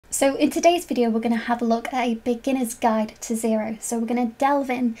So in today's video, we're going to have a look at a beginner's guide to Xero. So we're going to delve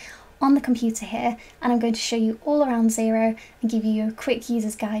in on the computer here, and I'm going to show you all around Xero and give you a quick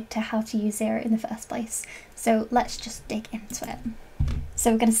user's guide to how to use Xero in the first place. So let's just dig into it.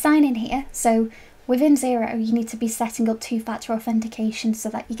 So we're going to sign in here. So within Xero, you need to be setting up two-factor authentication so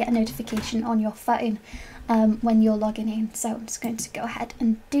that you get a notification on your phone when you're logging in. So I'm just going to go ahead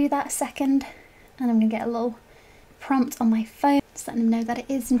and do that a second, and I'm going to get a little prompt on my phone, just letting them know that it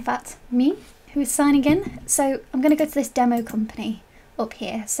is in fact me who is signing in. So I'm going to go to this demo company up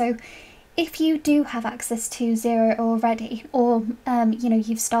here. So if you do have access to Xero already, or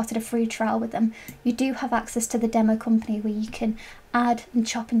you've started a free trial with them, you do have access to the demo company where you can add and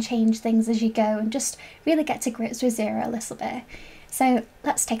chop and change things as you go and just really get to grips with Xero a little bit. So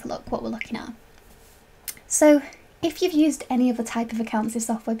let's take a look what we're looking at. So if you've used any other type of accountancy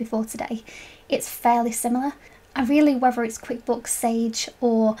software before today, it's fairly similar. And really, whether it's QuickBooks, Sage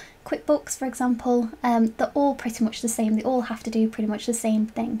or QuickBooks, for example, they're all pretty much the same. They all have to do pretty much the same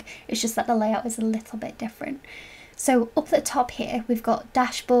thing. It's just that the layout is a little bit different. So up at the top here, we've got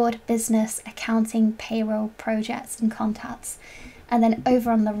dashboard, business, accounting, payroll, projects and contacts. And then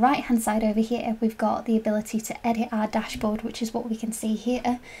over on the right hand side over here, we've got the ability to edit our dashboard, which is what we can see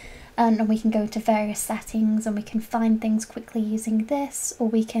here. And we can go into various settings and we can find things quickly using this, or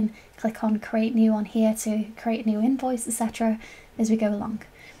we can click on create new on here to create a new invoice, etc. as we go along.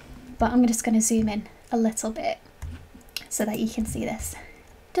 But I'm just going to zoom in a little bit so that you can see this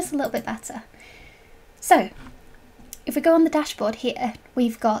just a little bit better. So if we go on the dashboard here,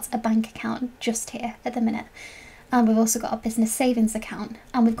 we've got a bank account just here at the minute. And we've also got a business savings account,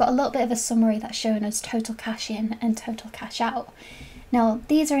 and we've got a little bit of a summary that's showing us total cash in and total cash out. Now,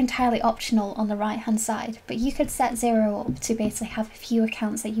 these are entirely optional on the right hand side, but you could set Xero up to basically have a few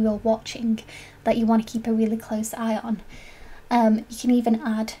accounts that you are watching that you want to keep a really close eye on. You can even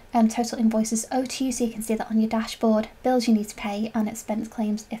add total invoices owed to you, so you can see that on your dashboard, bills you need to pay and expense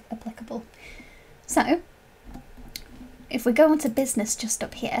claims if applicable. So if we go onto business just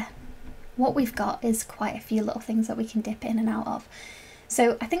up here, what we've got is quite a few little things that we can dip in and out of.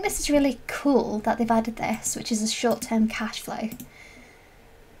 So I think this is really cool that they've added this, which is a short-term cash flow.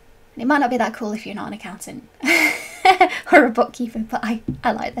 It might not be that cool if you're not an accountant or a bookkeeper, but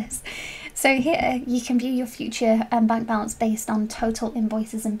I like this. So here you can view your future bank balance based on total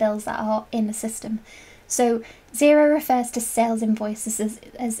invoices and bills that are in the system. So Xero refers to sales invoices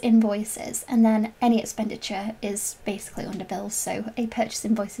as invoices, and then any expenditure is basically under bills. So a purchase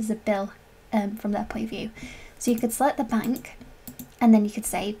invoice is a bill from their point of view. So you could select the bank, and then you could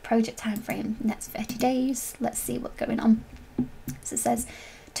say project time frame next 30 days. Let's see what's going on. So it says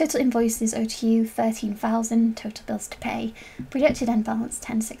total invoices owed to you 13,000, total bills to pay, projected end balance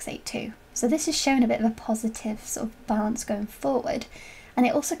 10,682. So this is showing a bit of a positive sort of balance going forward, and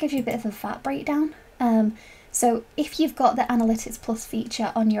it also gives you a bit of a VAT breakdown. So if you've got the Analytics Plus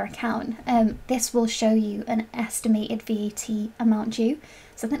feature on your account, this will show you an estimated VAT amount due.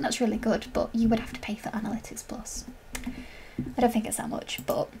 So I think that's really good, but you would have to pay for Analytics Plus. I don't think it's that much,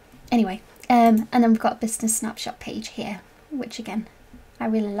 but anyway. And then we've got a business snapshot page here, which again, I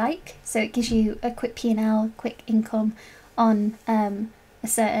really like. So it gives you a quick P&L, quick income on a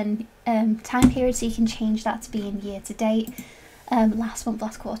certain time period, so you can change that to be in year to date, last month,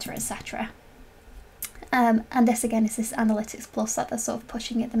 last quarter, etc. And this again is this Analytics Plus that they're sort of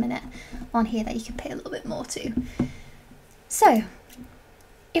pushing at the minute on here that you can pay a little bit more to. So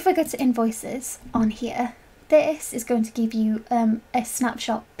if we go to invoices on here, this is going to give you a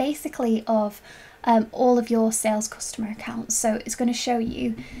snapshot basically of all of your sales customer accounts. So it's going to show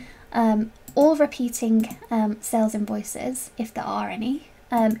you all repeating sales invoices, if there are any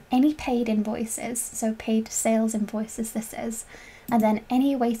paid invoices, so paid sales invoices this is, and then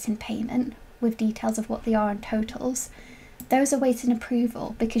any awaiting payment with details of what they are and totals. Those are waiting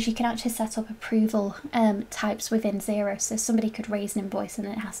approval, because you can actually set up approval types within Xero, so somebody could raise an invoice and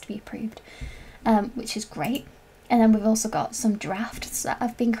it has to be approved, which is great. And then we've also got some drafts that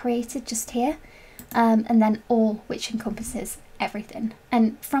have been created just here, and then all, which encompasses everything.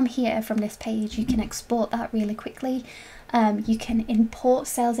 And from here, from this page, you can export that really quickly. You can import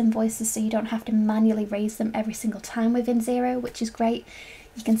sales invoices so you don't have to manually raise them every single time within Xero, which is great.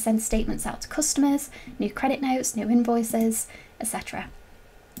 You can send statements out to customers, new credit notes, new invoices, etc.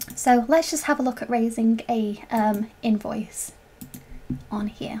 So let's just have a look at raising a invoice on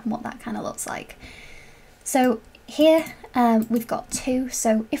here and what that kind of looks like. So here we've got two.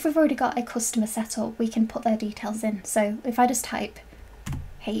 So if we've already got a customer set up, we can put their details in. So if I just type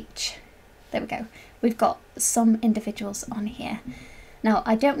H, there we go. We've got some individuals on here. Now,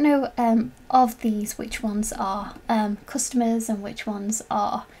 I don't know of these which ones are customers and which ones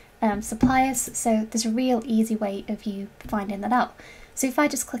are suppliers. So there's a real easy way of you finding that out. So if I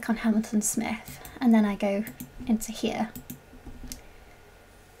just click on Hamilton Smith and then I go into here,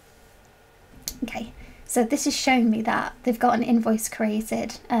 okay, so this is showing me that they've got an invoice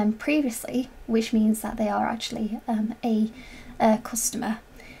created previously, which means that they are actually a customer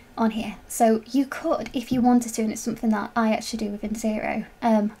on here. So you could, if you wanted to, and it's something that I actually do within Xero,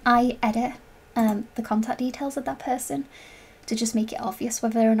 I edit the contact details of that person to just make it obvious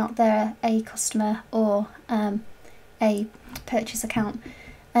whether or not they're a customer or a purchase account.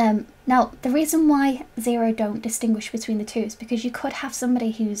 Now, the reason why Xero don't distinguish between the two is because you could have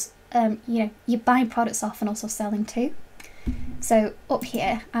somebody who's, you know, you're buying products off and also selling too. So up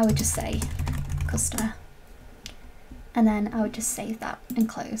here, I would just say customer, and then I would just save that and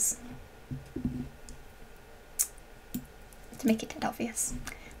close to make it dead obvious.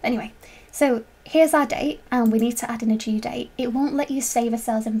 Anyway, so here's our date, and we need to add in a due date. It won't let you save a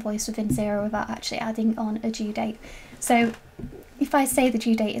sales invoice within Xero without actually adding on a due date. So if I say the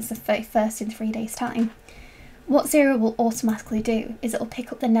due date is the 31st in 3 days time, what Xero will automatically do is it'll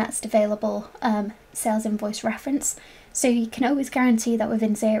pick up the next available sales invoice reference. So you can always guarantee that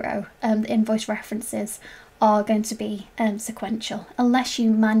within Xero, the invoice references are going to be sequential, unless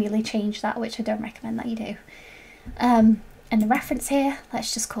you manually change that, which I don't recommend that you do. And the reference here,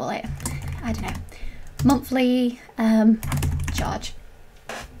 let's just call it, I don't know, monthly charge.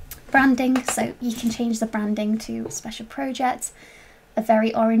 Branding, so you can change the branding to special project, a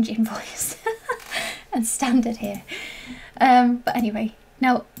very orange invoice, and standard here. But anyway,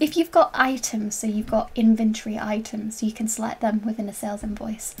 now if you've got items, so you've got inventory items, you can select them within a sales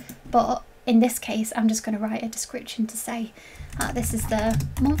invoice. But in this case, I'm just going to write a description to say this is the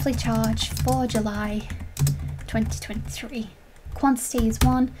monthly charge for July 2023. Quantity is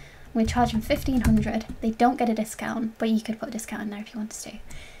 1. I'm going to charge them 1,500. They don't get a discount, but you could put a discount in there if you wanted to.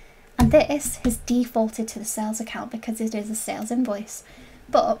 And this is defaulted to the sales account because it is a sales invoice.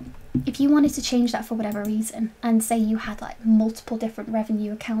 But if you wanted to change that for whatever reason, and say you had like multiple different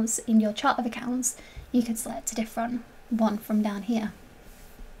revenue accounts in your chart of accounts, you could select a different one from down here.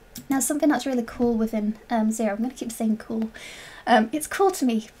 Now, something that's really cool within Xero, I'm going to keep saying cool. It's cool to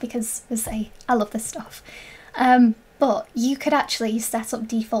me because, as I say, I love this stuff. But you could actually set up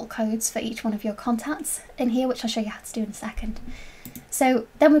default codes for each one of your contacts in here, which I'll show you how to do in a second. So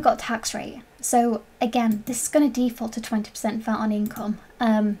then we've got tax rate. So again, this is going to default to 20% VAT on income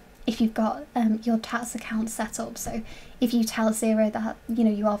if you've got your tax account set up. So if you tell Xero that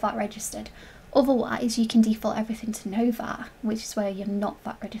you are VAT registered, otherwise you can default everything to no VAT, which is where you're not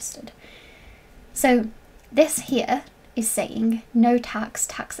VAT registered. So this here is saying no tax,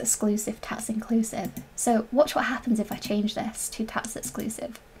 tax exclusive, tax inclusive. So watch what happens if I change this to tax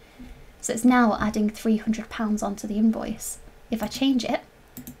exclusive. So it's now adding £300 onto the invoice. If I change it,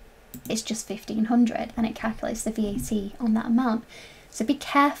 it's just 1,500 and it calculates the VAT on that amount. So be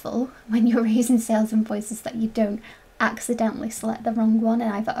careful when you're raising sales invoices that you don't accidentally select the wrong one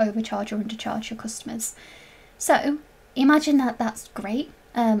and either overcharge or undercharge your customers. So imagine that that's great.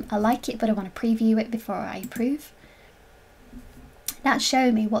 I like it, but I want to preview it before I approve. That's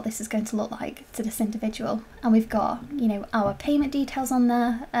showing me what this is going to look like to this individual. And we've got, our payment details on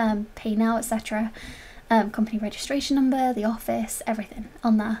there, pay now, etc. Company registration number, the office, everything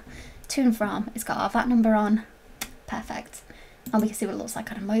on there. To and from, it's got our VAT number on. Perfect. And we can see what it looks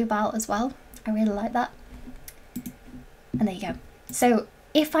like on a mobile as well. I really like that. And there you go. So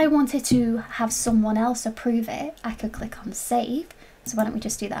if I wanted to have someone else approve it, I could click on save. So why don't we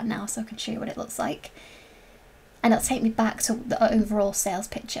just do that now so I can show you what it looks like. And it'll take me back to the overall sales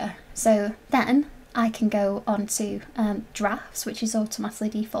picture. So then I can go on to drafts, which is automatically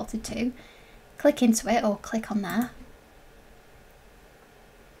defaulted to. Click into it or click on there.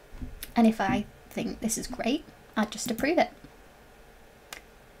 And if I think this is great, I'd just approve it.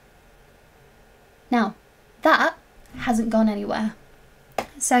 Now, that hasn't gone anywhere.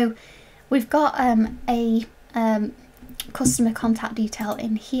 So we've got a customer contact detail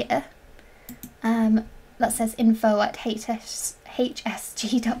in here that says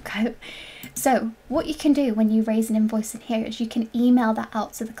info@hsg.co. So what you can do when you raise an invoice in here is you can email that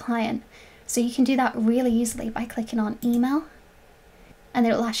out to the client. So you can do that really easily by clicking on email, and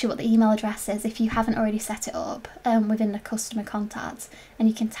it'll ask you what the email address is if you haven't already set it up within the customer contacts, and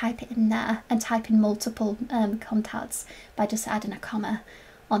you can type it in there and type in multiple contacts by just adding a comma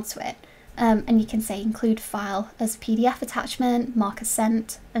onto it. And you can say include file as a PDF attachment, mark as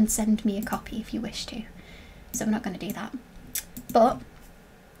sent, and send me a copy if you wish to. So we're not going to do that, but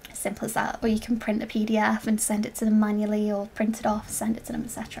as simple as that. Or you can print a PDF and send it to them manually, or print it off, send it to them,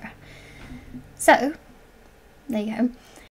 etc. So there you go.